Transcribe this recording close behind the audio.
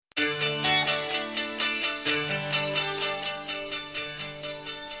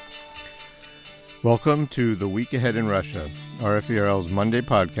Welcome to The Week Ahead in Russia, RFERL's Monday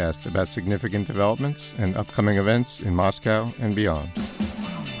podcast about significant developments and upcoming events in Moscow and beyond.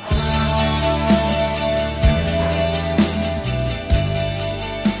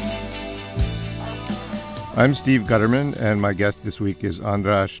 I'm Steve Gutterman, and my guest this week is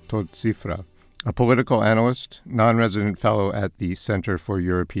Andras Toth-Czifra, a political analyst, non-resident fellow at the Center for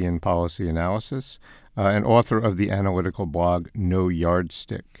European Policy Analysis, and author of the analytical blog No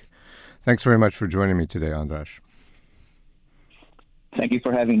Yardstick. Thanks very much for joining me today, Andras. Thank you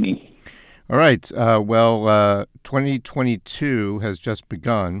for having me. All right. 2022 has just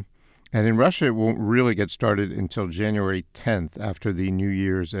begun, and in Russia it won't really get started until January 10th after the New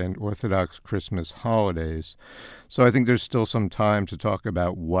Year's and Orthodox Christmas holidays. So I think there's still some time to talk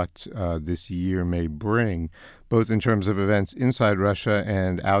about what this year may bring, both in terms of events inside Russia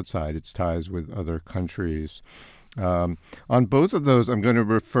and outside its ties with other countries. On both of those, I'm going to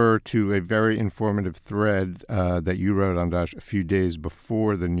refer to a very informative thread that you wrote, Andras, a few days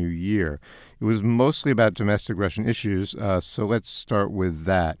before the new year. It was mostly about domestic Russian issues, so let's start with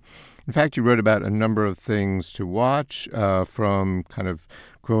that. In fact, you wrote about a number of things to watch, from kind of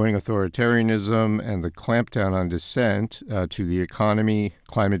growing authoritarianism and the clampdown on dissent to the economy,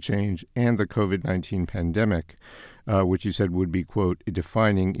 climate change, and the COVID-19 pandemic, which you said would be, quote, a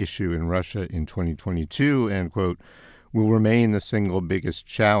defining issue in Russia in 2022, and, quote, will remain the single biggest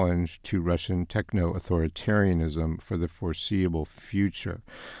challenge to Russian techno-authoritarianism for the foreseeable future.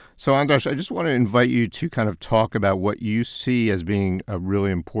 So, Andras, I just want to invite you to kind of talk about what you see as being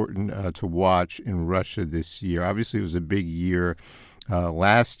really important to watch in Russia this year. Obviously, it was a big year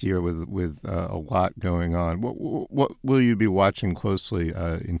last year with a lot going on. What will you be watching closely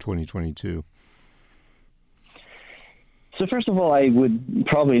in 2022? So first of all, I would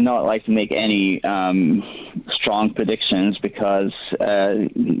probably not like to make any strong predictions because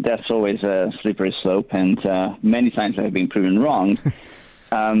that's always a slippery slope, and many times I've been proven wrong.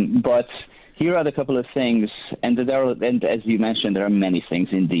 But here are the couple of things, and as you mentioned, there are many things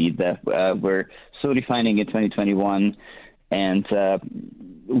indeed that we're so defining in 2021 and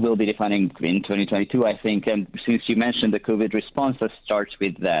will be defining in 2022, I think. And since you mentioned the COVID response, let's start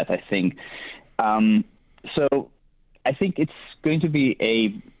with that, I think. So I think it's going to be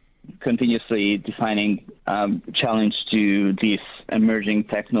a continuously defining challenge to this emerging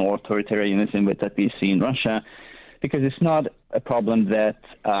techno-authoritarianism that we see in Russia, because it's not a problem that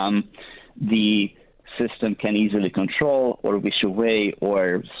the system can easily control or wish away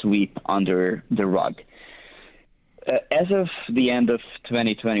or sweep under the rug. As of the end of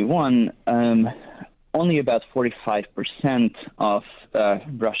 2021, only about 45% of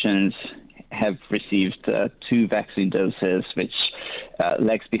Russians have received 2 vaccine doses, which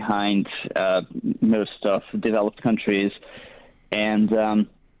lags behind most of developed countries. And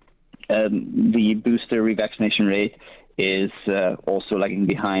the booster revaccination rate is also lagging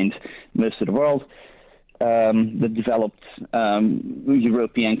behind most of the world. The developed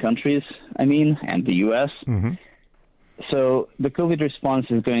European countries, and the U.S. Mm-hmm. So the COVID response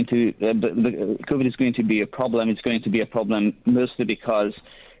is going to the COVID is going to be a problem. It's going to be a problem mostly because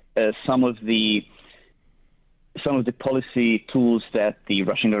some of the policy tools that the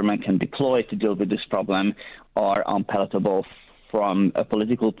Russian government can deploy to deal with this problem are unpalatable from a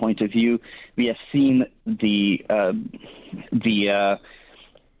political point of view. We have seen the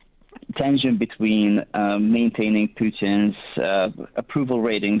tension between maintaining Putin's approval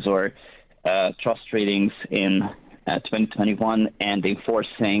ratings or trust ratings in 2021 and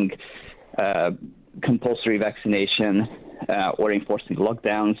enforcing compulsory vaccination or enforcing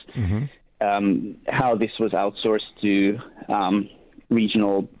lockdowns, how this was outsourced to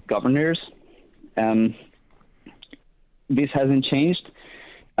regional governors. This hasn't changed.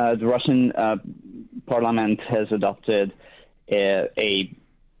 The Russian parliament has adopted a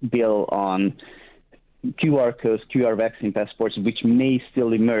bill on QR codes, QR vaccine passports, which may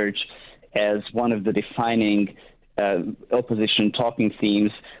still emerge as one of the defining opposition talking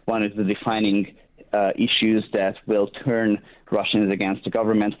themes, one of the defining issues that will turn Russians against the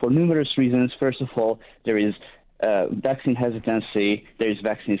government for numerous reasons. First of all, there is vaccine hesitancy, there is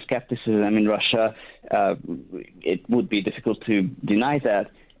vaccine skepticism in Russia. It would be difficult to deny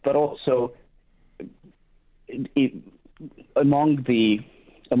that. But also, among the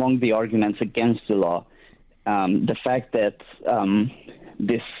arguments against the law, the fact that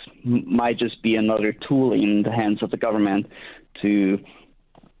this might just be another tool in the hands of the government to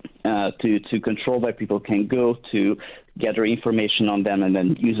control where people can go, to gather information on them, and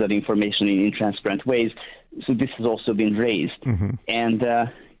then use that information in intransparent ways. So this has also been raised. Mm-hmm. And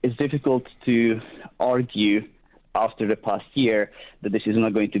it's difficult to argue after the past year that this is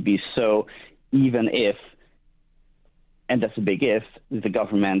not going to be so even if, and that's a big if, the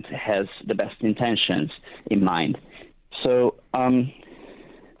government has the best intentions in mind. So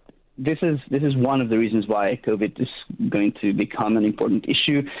this is one of the reasons why COVID is going to become an important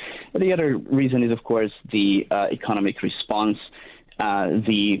issue. The other reason is, of course, the economic response,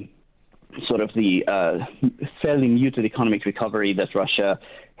 the fairly muted economic recovery that Russia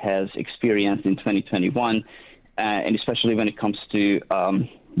has experienced in 2021, and especially when it comes to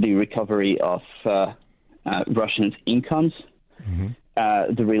the recovery of Russians' incomes,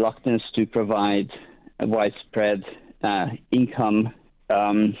 the reluctance to provide a widespread income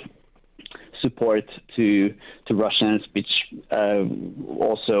support to Russians, which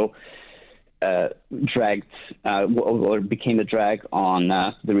also dragged or became a drag on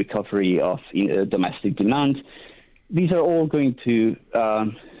the recovery of domestic demand. These are all going to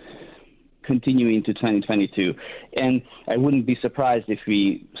continue into 2022, and I wouldn't be surprised if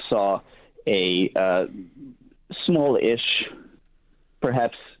we saw a small-ish,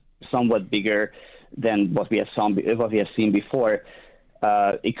 perhaps somewhat bigger than what we have seen before,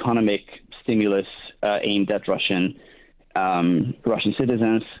 economic stimulus aimed at Russian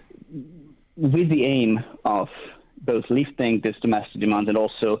citizens, with the aim of both lifting this domestic demand and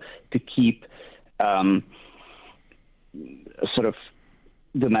also to keep sort of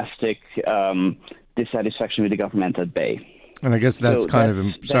domestic dissatisfaction with the government at bay. And I guess that's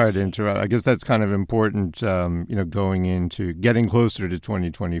sorry to interrupt. I guess that's kind of important, going into getting closer to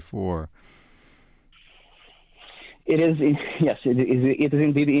 2024. It is, yes, it is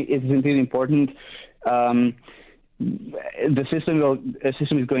indeed important. The system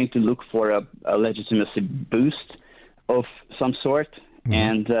is going to look for a legitimacy boost of some sort,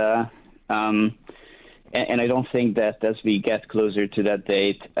 and I don't think that as we get closer to that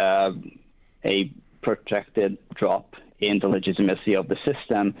date, a protracted drop in the legitimacy of the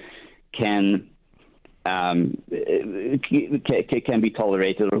system can be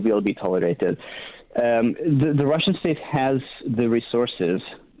tolerated or will be tolerated. The Russian state has the resources.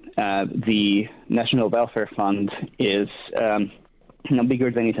 The National Welfare Fund is bigger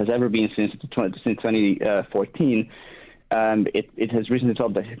than it has ever been since 2014. It has risen to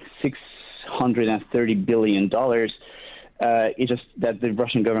top by $630 billion. It's just that the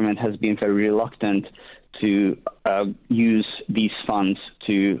Russian government has been very reluctant to use these funds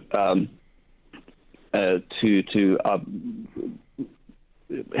to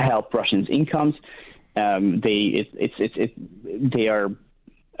help Russians' incomes. The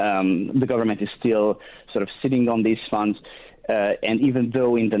government is still sort of sitting on these funds, and even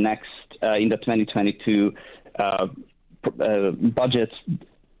though in the 2022 budget,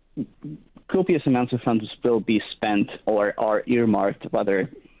 copious amounts of funds will be spent or are earmarked, rather,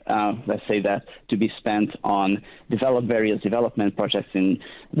 let's say that, to be spent on various development projects in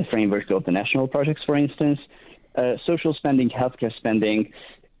the framework of the national projects, for instance. Social spending, healthcare spending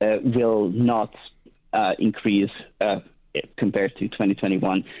will not increase compared to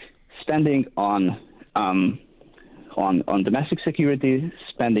 2021. Spending on domestic security,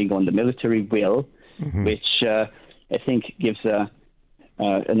 spending on the military will, which I think gives an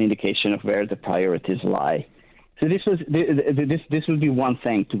indication of where the priorities lie. So this would be one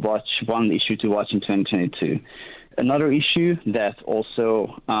thing to watch, one issue to watch in 2022. Another issue that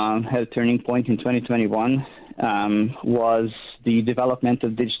also had a turning point in 2021 was the development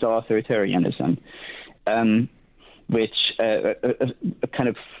of digital authoritarianism, which a kind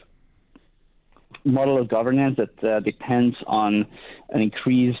of model of governance that depends on an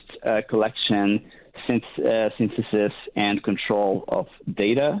increased collection, synthesis, and control of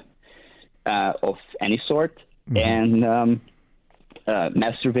data of any sort, and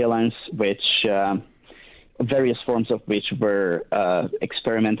mass surveillance, which various forms of which were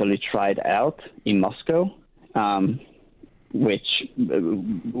experimentally tried out in Moscow, which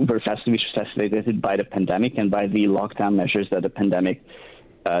were facilitated by the pandemic and by the lockdown measures that the pandemic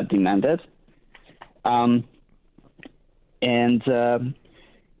demanded. I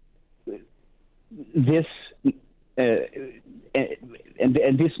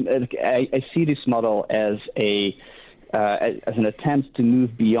see this model as an attempt to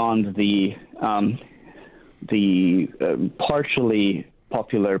move beyond the partially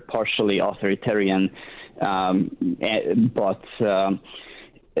popular, partially authoritarian, but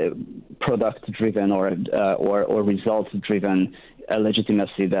product-driven or result-driven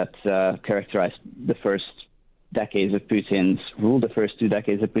legitimacy that characterized the first decades of Putin's rule, the first 2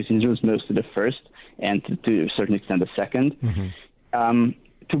 decades of Putin's rule, most of the first, and to a certain extent the second,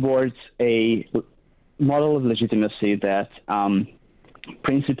 towards a model of legitimacy that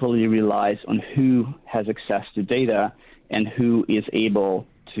principally relies on who has access to data and who is able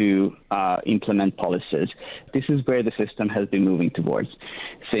to implement policies. This is where the system has been moving towards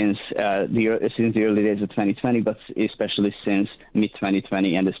since the early days of 2020, but especially since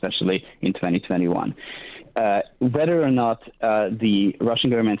mid-2020 and especially in 2021. Whether or not the Russian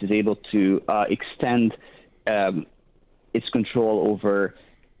government is able to extend its control over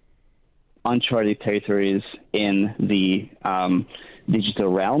uncharted territories in the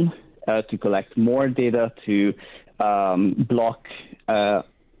digital realm to collect more data, to block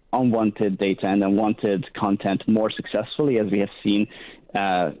unwanted data and unwanted content more successfully, as we have seen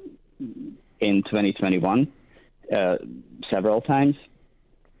in 2021 several times.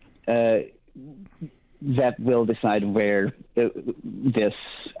 That will decide where this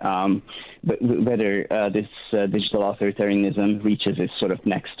digital authoritarianism reaches its sort of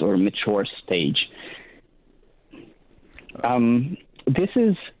next or mature stage. This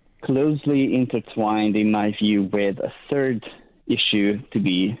is closely intertwined, in my view, with a third issue to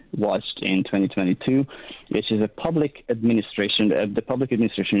be watched in 2022, which is the public administration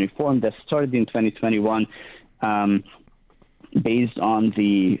reform that started in 2021, based on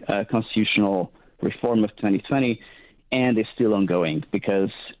the constitutional reform of 2020, and is still ongoing,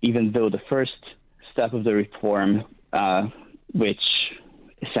 because even though the first step of the reform, which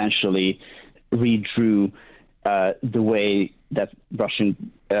essentially redrew the way that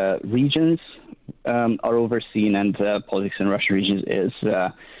Russian regions are overseen and politics in Russian regions is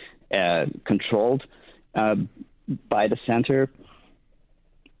controlled by the center.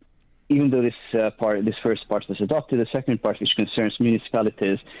 Even though this first part was adopted, the second part, which concerns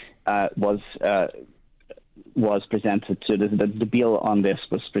municipalities, was presented to the bill on this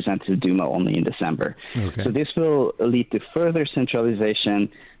was presented to Duma only in December. Okay. So this will lead to further centralization,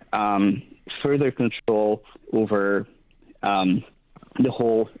 further control over the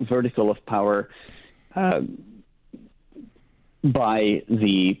whole vertical of power by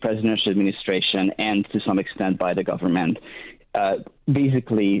the presidential administration and to some extent by the government.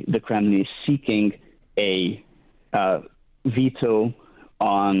 Basically, the Kremlin is seeking a veto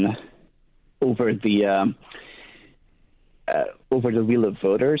over the will of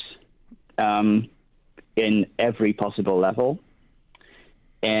voters in every possible level,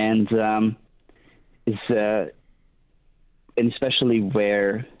 and especially in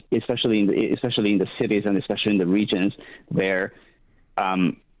the cities and especially in the regions where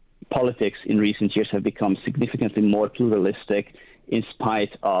politics in recent years have become significantly more pluralistic in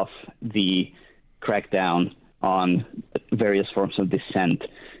spite of the crackdown on various forms of dissent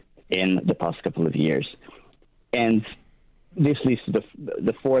in the past couple of years. And this leads to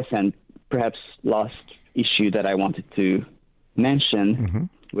the fourth and perhaps last issue that I wanted to mention,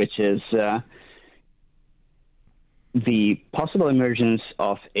 which is the possible emergence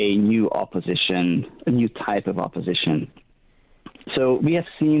of a new opposition, a new type of opposition. So we have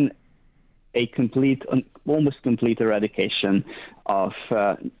seen a almost complete eradication of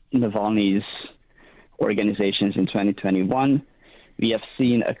Navalny's organizations in 2021. We have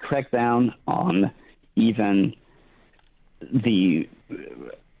seen a crackdown on even the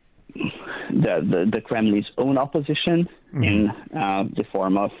Kremlin's own opposition in the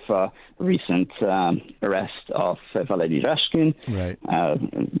form of recent arrest of Valery Rashkin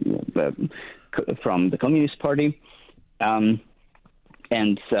from the Communist Party,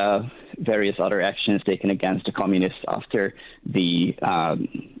 and various other actions taken against the communists after the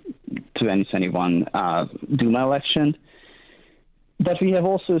 2021 Duma election. But we have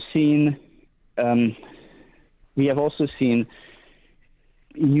also seen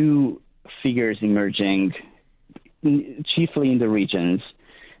new figures emerging, chiefly in the regions.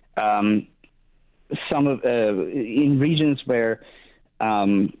 In regions where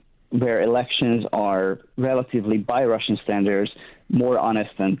elections are relatively, by Russian standards, more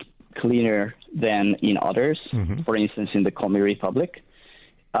honest and cleaner than in others. For instance, in the Komi Republic,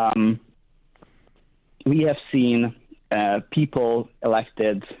 we have seen people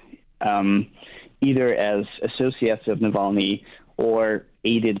elected either as associates of Navalny or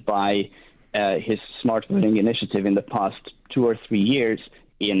aided by his smart voting initiative in the past 2 or 3 years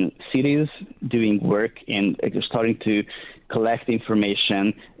in cities, doing work in starting to collect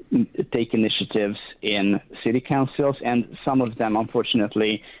information, take initiatives in city councils, and some of them,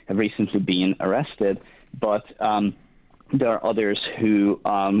 unfortunately, have recently been arrested. But there are others who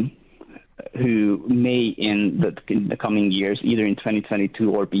may, in the coming years, either in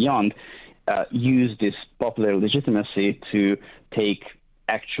 2022 or beyond, use this popular legitimacy to take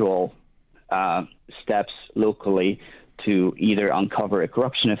actual steps locally to either uncover a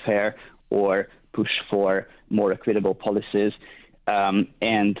corruption affair or push for more equitable policies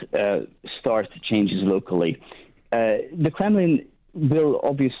and start changes locally. The Kremlin will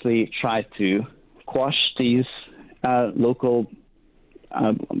obviously try to quash these local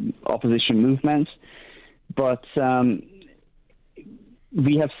opposition movements, but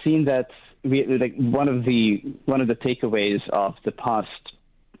we have seen that one of the takeaways of the past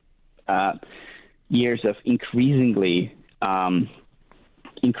years of increasingly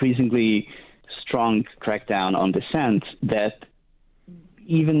strong crackdown on dissent, that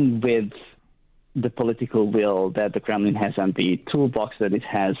even with the political will that the Kremlin has and the toolbox that it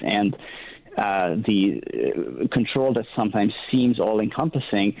has and the control that sometimes seems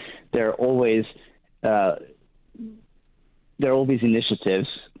all-encompassing, there are always initiatives,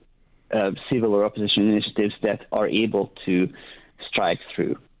 civil or opposition initiatives, that are able to strike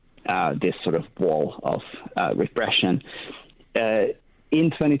through this sort of wall of repression. In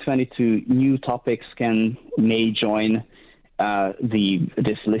 2022, new topics may join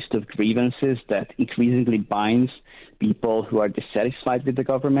this list of grievances that increasingly binds people who are dissatisfied with the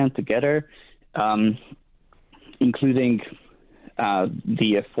government together, including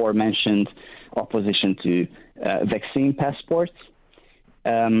the aforementioned opposition to vaccine passports,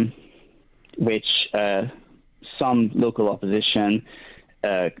 which some local opposition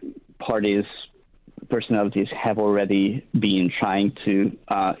personalities have already been trying to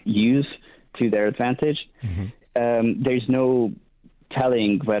use to their advantage. Mm-hmm. There's no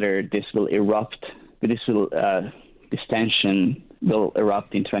telling whether this tension will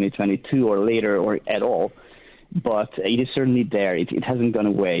erupt in 2022 or later or at all, but it is certainly there. It hasn't gone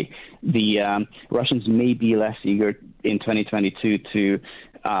away. The Russians may be less eager in 2022 to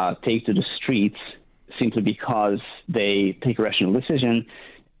take to the streets simply because they take a rational decision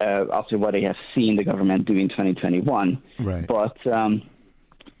after what they have seen the government do in 2021. Right. But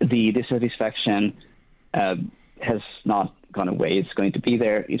the dissatisfaction has not gone away. It's going to be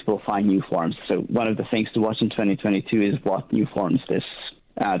there. It will find new forms. So one of the things to watch in 2022 is what new forms this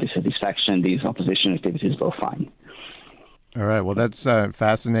dissatisfaction, these opposition activities will find. All right. Well, that's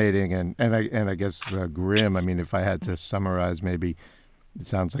fascinating and I guess grim. I mean, if I had to summarize, maybe it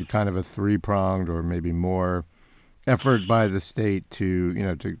sounds like kind of a three-pronged or maybe more effort by the state to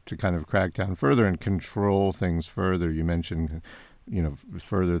kind of crack down further and control things further. You mentioned,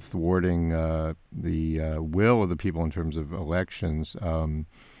 further thwarting the will of the people in terms of elections, on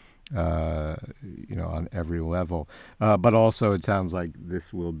every level. But also it sounds like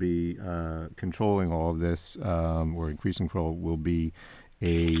this will be controlling all of this, or increasing control will be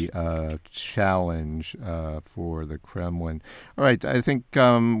a challenge for the Kremlin. All right, I think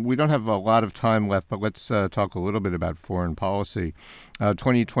we don't have a lot of time left, but let's talk a little bit about foreign policy.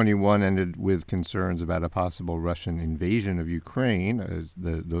 2021 ended with concerns about a possible Russian invasion of Ukraine, as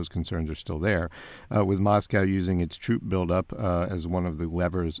those concerns are still there, with Moscow using its troop buildup as one of the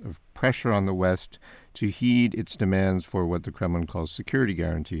levers of pressure on the West to heed its demands for what the Kremlin calls security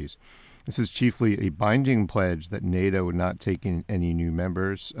guarantees. This is chiefly a binding pledge that NATO would not take in any new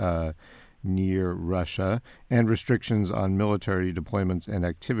members near Russia, and restrictions on military deployments and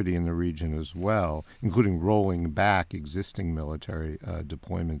activity in the region as well, including rolling back existing military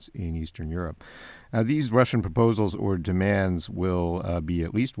deployments in Eastern Europe. These Russian proposals or demands will be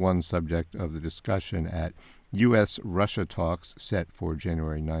at least one subject of the discussion at U.S.-Russia talks set for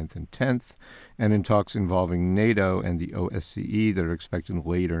January 9th and 10th, and in talks involving NATO and the OSCE that are expected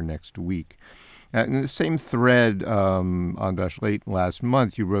later next week. In the same thread, Andras, late last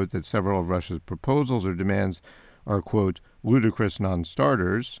month, you wrote that several of Russia's proposals or demands are, quote, ludicrous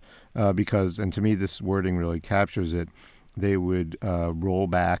non-starters because, and to me this wording really captures it, they would roll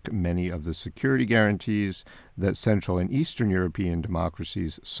back many of the security guarantees that Central and Eastern European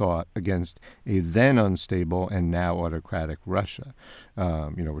democracies sought against a then unstable and now autocratic Russia.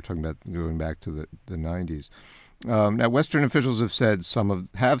 We're talking about going back to the 90s. Now, Western officials have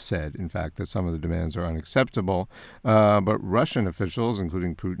said, in fact, that some of the demands are unacceptable, but Russian officials,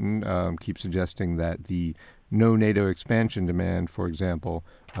 including Putin, keep suggesting that the no NATO expansion demand, for example,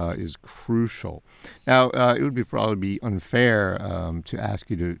 is crucial. Now, it would probably be unfair to ask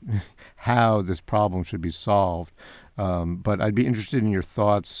you how this problem should be solved, but I'd be interested in your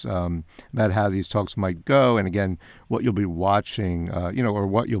thoughts about how these talks might go, and again, what you'll be watching, or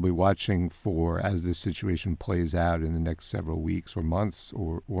what you'll be watching for as this situation plays out in the next several weeks or months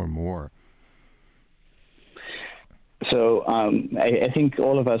or more. So I think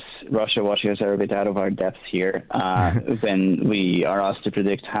all of us Russia watchers are a bit out of our depth here when we are asked to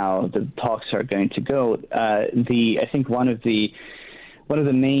predict how the talks are going to go. I think one of the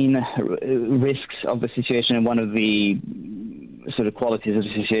main risks of the situation and one of the sort of qualities of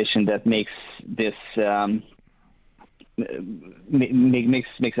the situation that makes this makes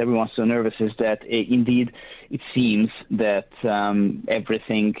everyone so nervous is that indeed it seems that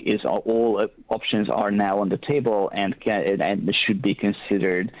everything is all options are now on the table and should be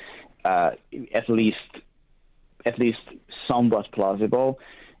considered at least somewhat plausible,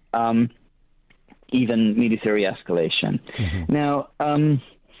 even military escalation. Mm-hmm. Now,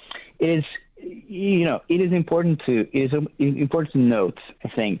 it is important to note, I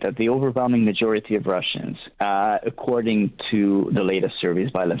think, that the overwhelming majority of Russians, according to the latest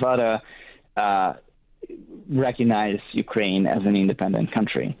surveys by Levada, recognize Ukraine as an independent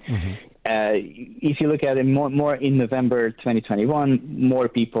country. Mm-hmm. If you look at it more in November 2021, more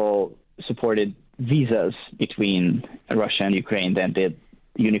people supported visas between Russia and Ukraine than did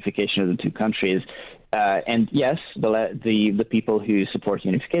unification of the two countries. And yes, the people who support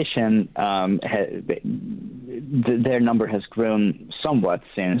unification, their number has grown somewhat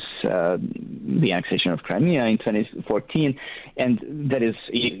since the annexation of Crimea in 2014, and that is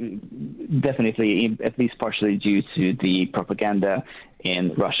definitely at least partially due to the propaganda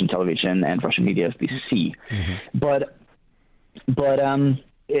in Russian television and Russian media as we see. Mm-hmm. But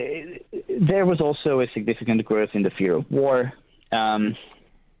there was also a significant growth in the fear of war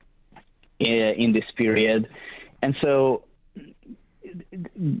in this period. And so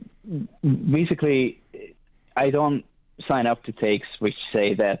basically, I don't sign up to takes which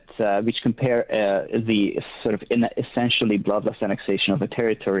say that, which compare the sort of essentially bloodless annexation of a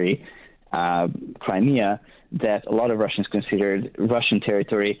territory, Crimea, that a lot of Russians considered Russian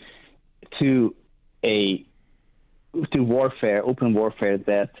territory, to warfare, open warfare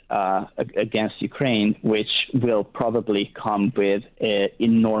that against Ukraine, which will probably come with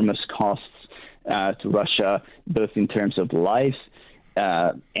enormous costs to Russia, both in terms of lives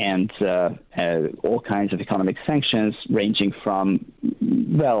and all kinds of economic sanctions, ranging from,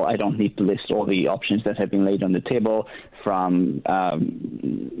 well, I don't need to list all the options that have been laid on the table, from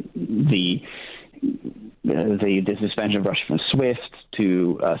the suspension of Russia from SWIFT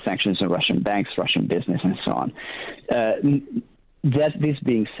to sanctions on Russian banks, Russian business, and so on. This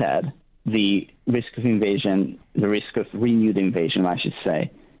being said, the risk of invasion, the risk of renewed invasion, I should say,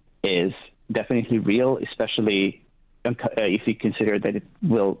 is definitely real, especially if you consider that it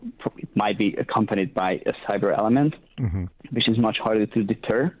might be accompanied by a cyber element, mm-hmm. which is much harder to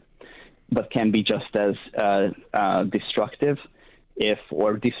deter, but can be just as destructive than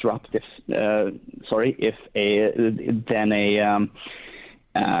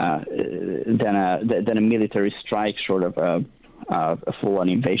a military strike, short of a full-on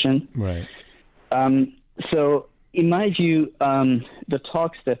invasion. Right. So, in my view, the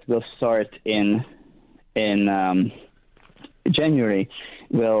talks that will start in January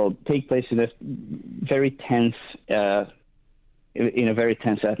will take place in a very tense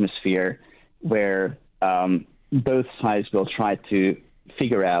atmosphere, where both sides will try to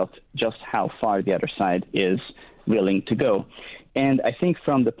figure out just how far the other side is willing to go. And I think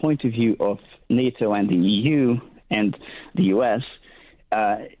from the point of view of NATO and the EU and the US,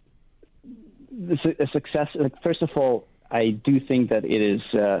 a success, first of all, I do think that it is,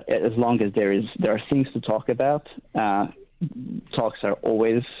 as long as there are things to talk about, talks are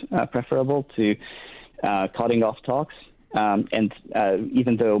always preferable to cutting off talks. And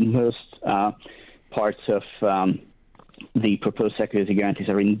even though most parts of the proposed security guarantees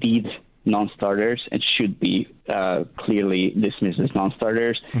are indeed non-starters and should be clearly dismissed as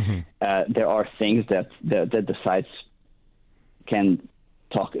non-starters, mm-hmm. There are things that the sides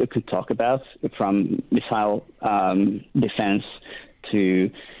could talk about, from missile defense to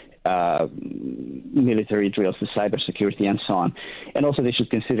military drills to cybersecurity and so on. And also they should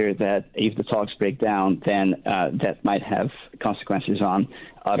consider that if the talks break down, then that might have consequences on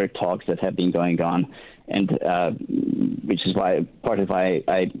other talks that have been going on, and which is part of why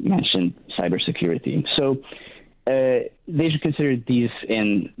I mentioned cybersecurity. So they should consider these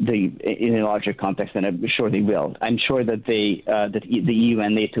in a larger context, and I'm sure they will. I'm sure that the EU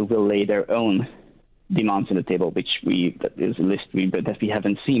and NATO will lay their own demands on the table, that is a list that we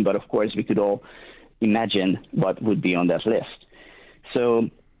haven't seen, but of course we could all imagine what would be on that list. So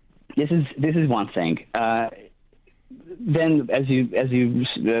this is one thing. Then, as you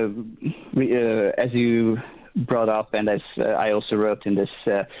brought up, and as I also wrote in this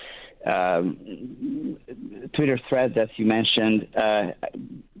Twitter thread that you mentioned,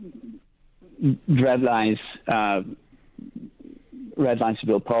 red lines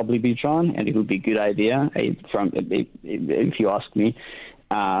will probably be drawn, and it would be a good idea, if you ask me,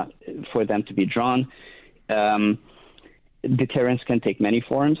 for them to be drawn. Deterrence can take many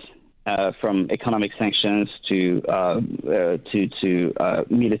forms, from economic sanctions to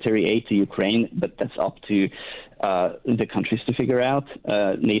military aid to Ukraine, but that's up to the countries to figure out,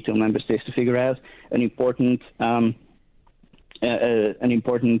 NATO member states to figure out. An important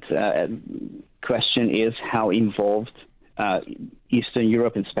question is how involved Eastern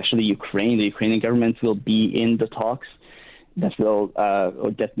Europe, and especially Ukraine, the Ukrainian government, will be in the talks that will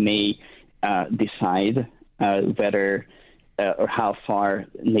or that may decide whether or how far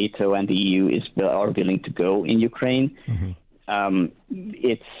NATO and the EU are willing to go in Ukraine. Mm-hmm.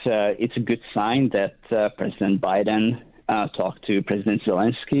 It's a good sign that President Biden talked to President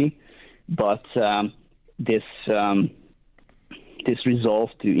Zelensky, but this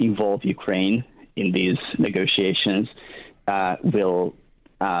resolve to involve Ukraine in these negotiations will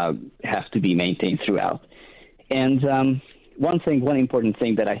have to be maintained throughout. And one important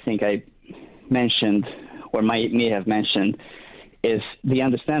thing that I think I mentioned or may have mentioned is the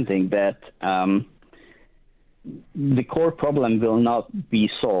understanding that the core problem will not be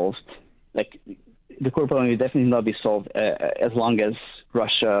solved. Like, the core problem will definitely not be solved as long as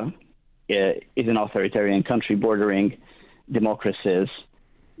Russia is an authoritarian country bordering democracies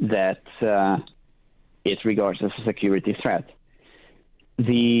that it regards as a security threat.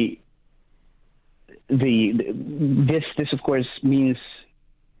 This of course means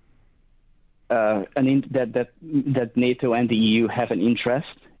that NATO and the EU have an interest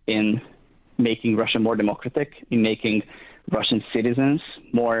in making Russia more democratic, in making Russian citizens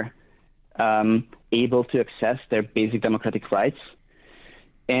more able to access their basic democratic rights,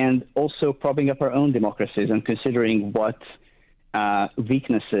 and also propping up our own democracies and considering what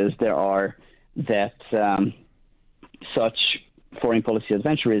weaknesses there are that such foreign policy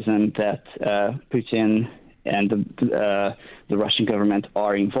adventurism that Putin and the Russian government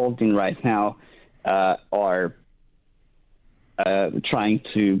are involved in right now are trying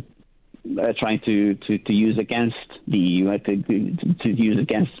to use against the EU, to use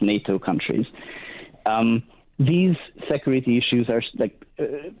against NATO countries. These security issues are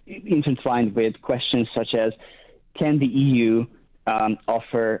intertwined with questions such as, can the EU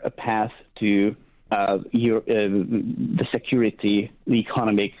offer a path to the security, the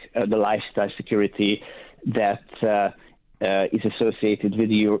economic, the lifestyle security that is associated with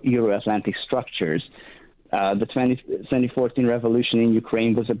the Euro-Atlantic structures? The 2014 revolution in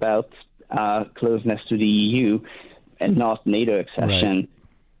Ukraine was about closeness to the EU and not NATO accession.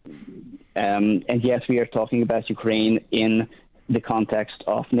 Right. And yet we are talking about Ukraine in the context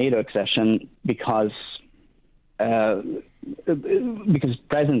of NATO accession because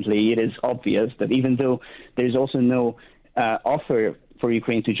presently it is obvious that even though there is also no offer for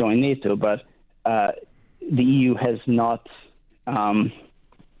Ukraine to join NATO, but the EU has not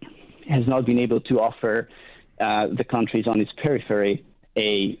been able to offer the countries on its periphery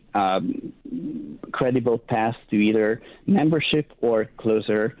a credible path to either membership or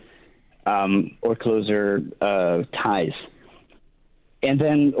closer ties. And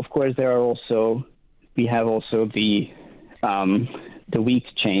then, of course, we have also the weak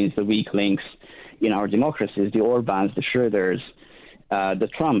chains, the weak links in our democracies, the Orbáns, the Schröders, the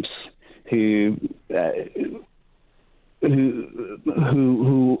Trumps, who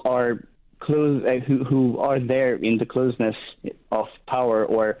are close, who are there in the closeness of power,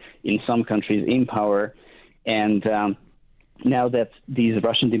 or in some countries in power, and now that these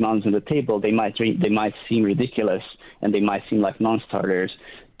Russian demands on the table, they might seem ridiculous and they might seem like non-starters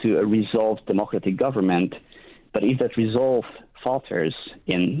to a resolved democratic government. But if that resolve falters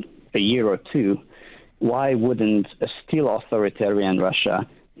in a year or two, why wouldn't a still authoritarian Russia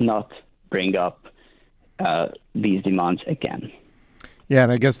not bring up these demands again? Yeah,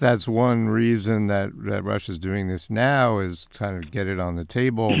 and I guess that's one reason that Russia's doing this now, is kind of get it on the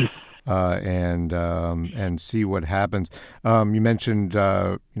table and see what happens. You mentioned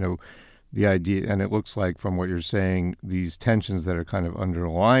the idea, and it looks like from what you're saying, these tensions that are kind of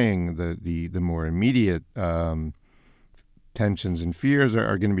underlying the more immediate tensions and fears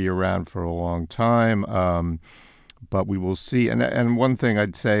are going to be around for a long time. But we will see. And one thing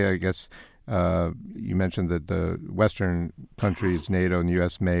I'd say, I guess, you mentioned that the Western countries, NATO and the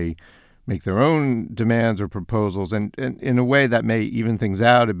U.S., may make their own demands or proposals, and in a way that may even things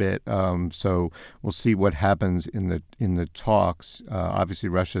out a bit. So we'll see what happens in the talks. Obviously,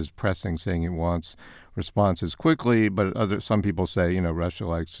 Russia is pressing, saying it wants responses quickly, but some people say, Russia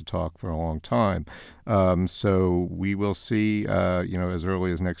likes to talk for a long time. So we will see, as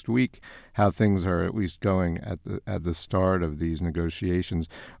early as next week, how things are at least going at the start of these negotiations.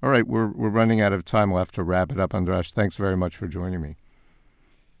 All right, we're running out of time. We'll have to wrap it up. Andras, thanks very much for joining me.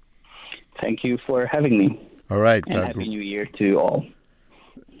 Thank you for having me. All right. And Happy New Year to all.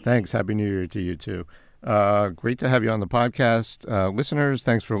 Thanks. Happy New Year to you, too. Great to have you on the podcast. Listeners,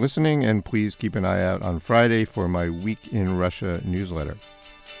 thanks for listening, and please keep an eye out on Friday for my Week in Russia newsletter.